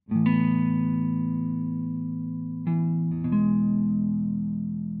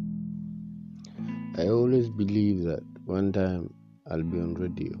always believe that one time I'll be on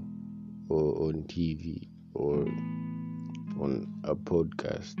radio or on TV or on a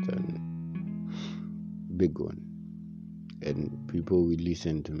podcast, and big one, and people will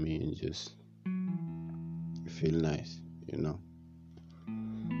listen to me and just feel nice. The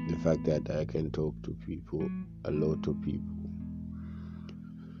fact that I can talk to people, a lot of people,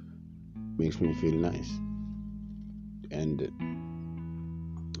 makes me feel nice. And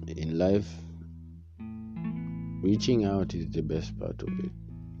in life, reaching out is the best part of it.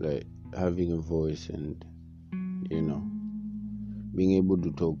 Like having a voice and being able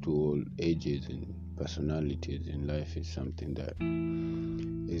to talk to all ages and personalities in life is something that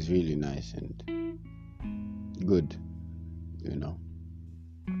is really nice and good.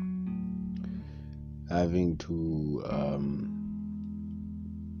 Having to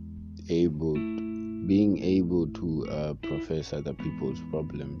being able to profess other people's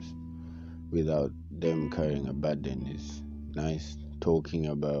problems without them carrying a burden is nice. Talking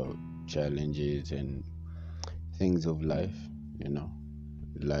about challenges and things of life,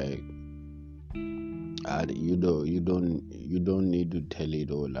 like you don't need to tell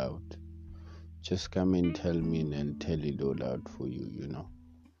it all out. Just come and tell me and tell it all out for you,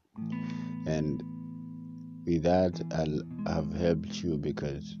 and with that, I'll have helped you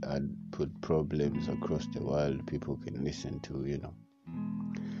because I'd put problems across the world people can listen to,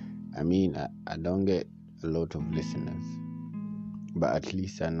 I mean, I don't get a lot of listeners, but at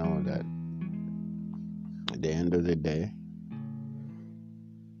least I know that at the end of the day,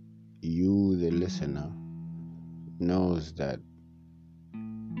 you, the listener, knows that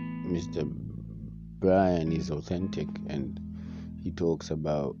Mr. Brian is authentic, and he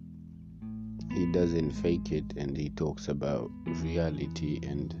doesn't fake it, and he talks about reality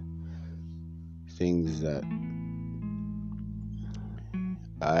and things that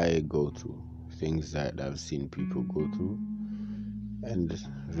I go through, things that I've seen people go through. And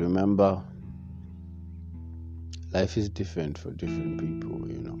remember, life is different for different people,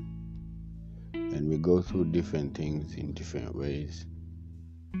 and we go through different things in different ways,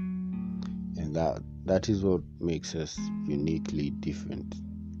 and that is what makes us uniquely different,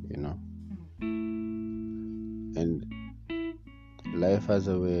 and life has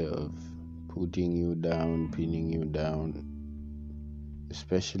a way of putting you down, pinning you down,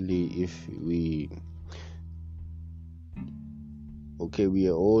 especially if we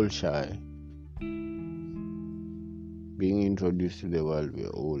are all shy. Being introduced to the world, we are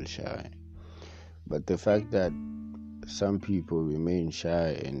all shy. But the fact that some people remain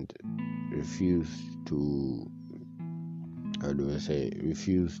shy and refuse to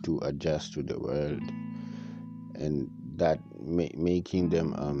adjust to the world, and that making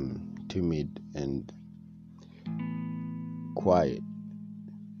them timid and quiet,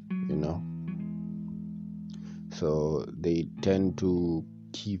 so they tend to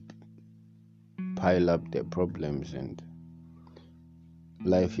pile up their problems, and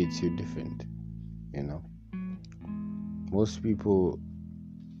life hits you different. Most people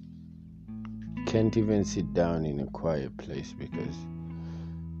can't even sit down in a quiet place because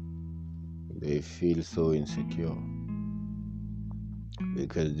they feel so insecure,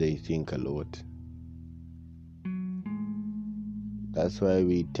 because they think a lot. That's why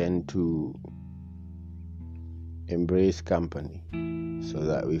we tend to embrace company, so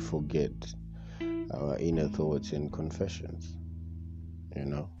that we forget our inner thoughts and confessions,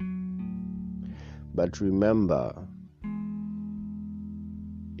 But remember,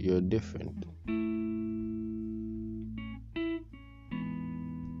 you're different.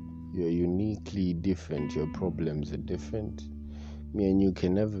 You're uniquely different. Your problems are different. Me and you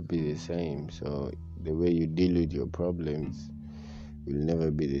can never be the same. So the way you deal with your problems will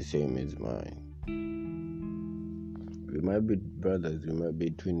never be the same as mine. We might be brothers, we might be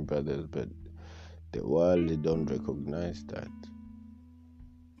twin brothers, but the world, they don't recognize that.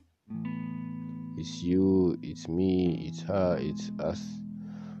 It's you, it's me, it's her, it's us,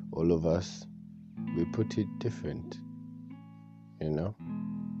 all of us. We put it different,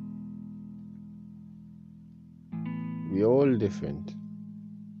 We're all different.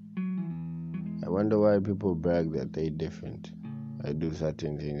 I wonder why people brag that they're different. I do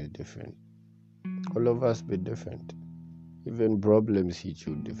certain things different. All of us be different. Even problems hit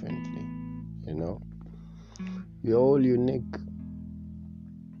you differently, We're all unique.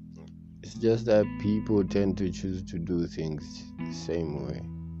 It's just that people tend to choose to do things the same way.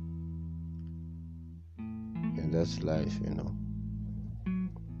 And that's life,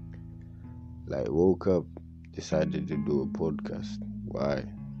 Like, woke up, decided to do a podcast. Why?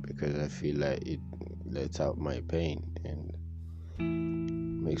 Because I feel like it lets out my pain and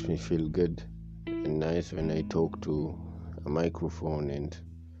makes me feel good. and nice when I talk to a microphone and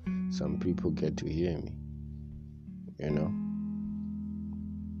some people get to hear me, you know.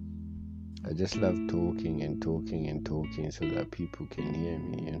 I just love talking and talking and talking so that people can hear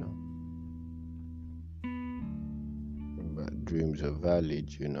me, you know. But dreams are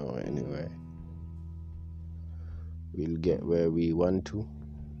valid, you know, anyway. We'll get where we want to.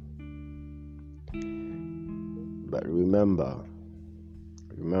 But remember,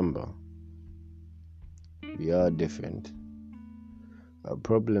 we are different. Our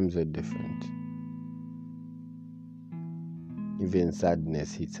problems are different. Even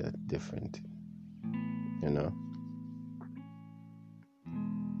sadness hits us different, you know.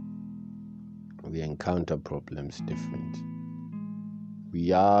 We encounter problems different.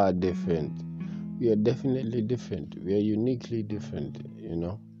 We are different. We are definitely different. We are uniquely different, you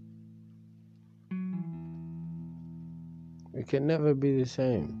know. We can never be the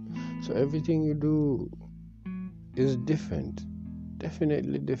same. So everything you do is different.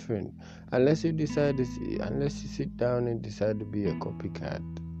 Definitely different. Unless you sit down and decide to be a copycat.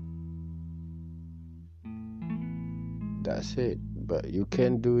 That's it. But you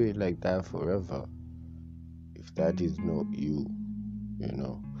can't do it like that forever. If that is not you, you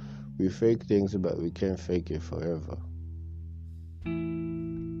know. We fake things, but we can't fake it forever.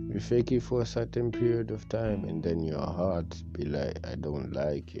 You fake it for a certain period of time, and then your heart be like, I don't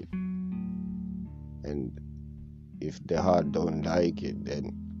like it. And if the heart don't like it,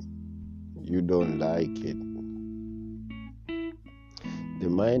 then you don't like it. The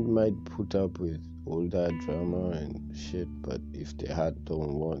mind might put up with all that drama and shit, but if the heart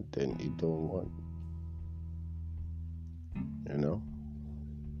don't want, then it don't want. You know?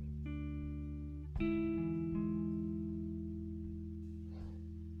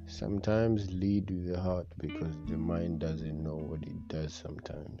 Sometimes lead with the heart because the mind doesn't know what it does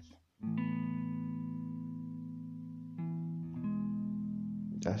sometimes.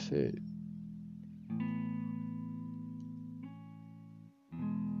 That's it.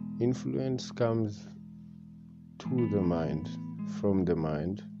 Influence comes to the mind, from the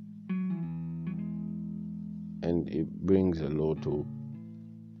mind, and it brings a lot of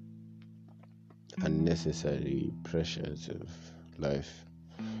unnecessary pressures of life.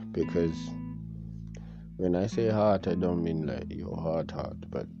 Because when I say heart, I don't mean like your heart,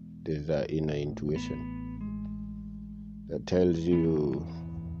 but there's that inner intuition that tells you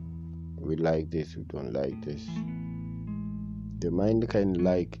we like this, we don't like this. The mind can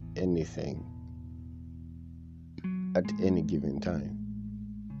like anything at any given time,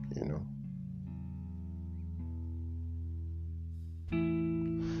 you know.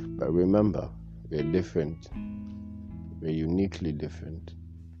 But remember, we're different. We're uniquely different.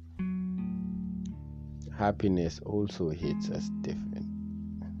 Happiness also hits us different,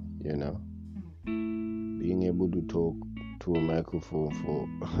 you know. Being able to talk to a microphone for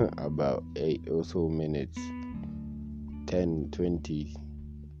about 8 or so minutes, 10, 20,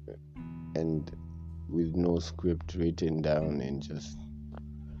 and with no script written down and just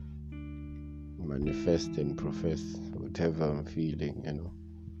manifest and profess whatever I'm feeling, you know.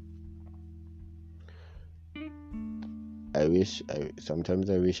 Sometimes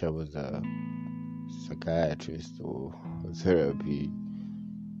I wish I was a psychiatrist or a therapy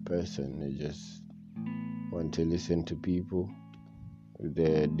person. I just want to listen to people with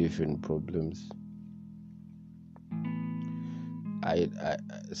their different problems. I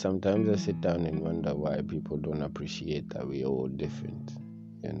sometimes I sit down and wonder why people don't appreciate that we're all different,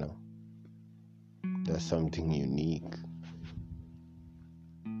 you know. That's something unique.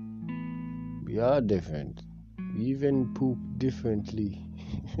 We are different. We even poop differently.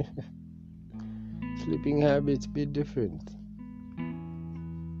 Sleeping habits be different.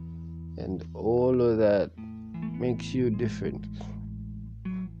 And all of that makes you different.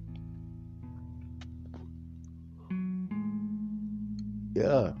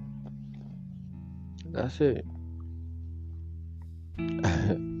 Yeah. That's it.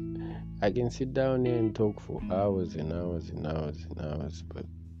 I can sit down here and talk for hours and hours and hours and hours, but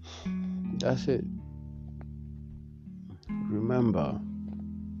that's it. Remember,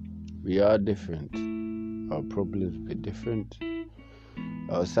 we are different. Our problems be different.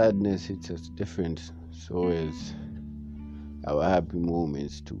 Our sadness hits us different. So is our happy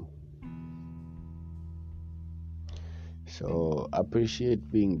moments too. So appreciate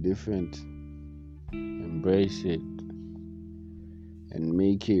being different. Embrace it. And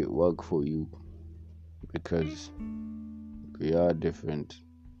make it work for you. Because we are different.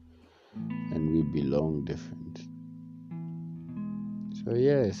 And we belong different. So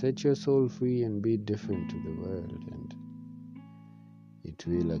yeah, set your soul free and be different to the world, and it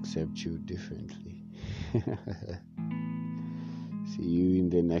will accept you differently. See you in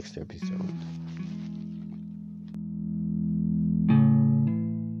the next episode.